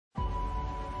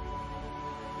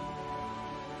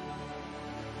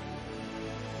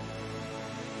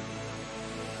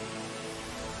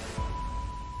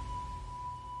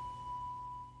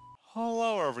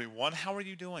Hello everyone, how are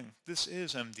you doing? This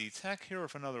is MD Tech here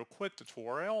with another quick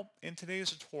tutorial. In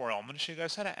today's tutorial, I'm going to show you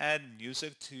guys how to add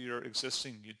music to your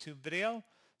existing YouTube video.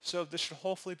 So this should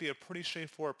hopefully be a pretty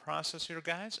straightforward process here,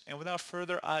 guys. And without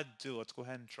further ado, let's go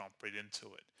ahead and jump right into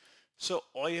it. So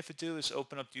all you have to do is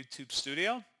open up YouTube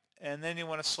Studio, and then you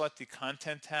want to select the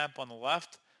Content tab on the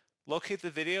left. Locate the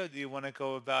video that you want to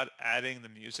go about adding the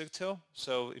music to.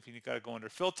 So if you got to go under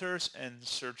filters and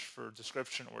search for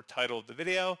description or title of the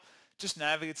video, just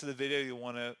navigate to the video you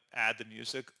want to add the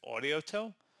music audio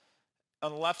to.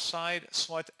 On the left side,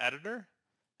 select editor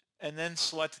and then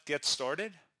select get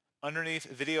started. Underneath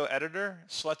video editor,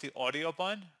 select the audio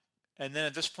button. And then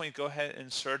at this point, go ahead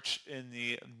and search in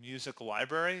the music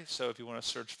library. So if you want to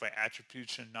search by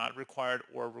attribution not required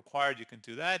or required, you can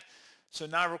do that. So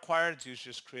not required, use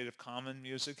just Creative Commons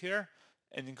music here.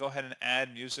 And you can go ahead and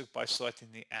add music by selecting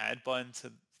the add button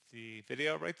to the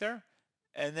video right there.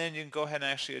 And then you can go ahead and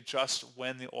actually adjust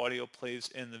when the audio plays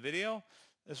in the video,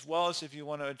 as well as if you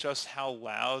want to adjust how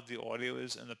loud the audio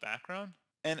is in the background.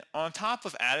 And on top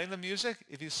of adding the music,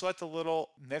 if you select the little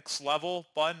mix level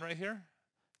button right here,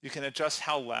 you can adjust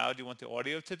how loud you want the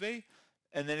audio to be.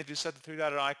 And then if you set the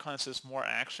three-dotted icon that says more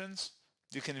actions,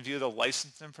 you can view the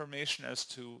license information as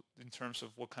to in terms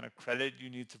of what kind of credit you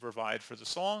need to provide for the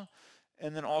song.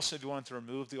 And then also if you want to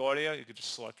remove the audio, you could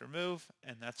just select remove,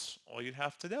 and that's all you'd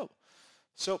have to do.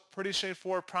 So pretty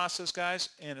straightforward process, guys.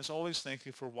 And as always, thank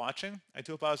you for watching. I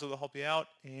do hope I was able to help you out,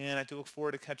 and I do look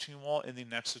forward to catching you all in the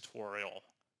next tutorial.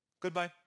 Goodbye.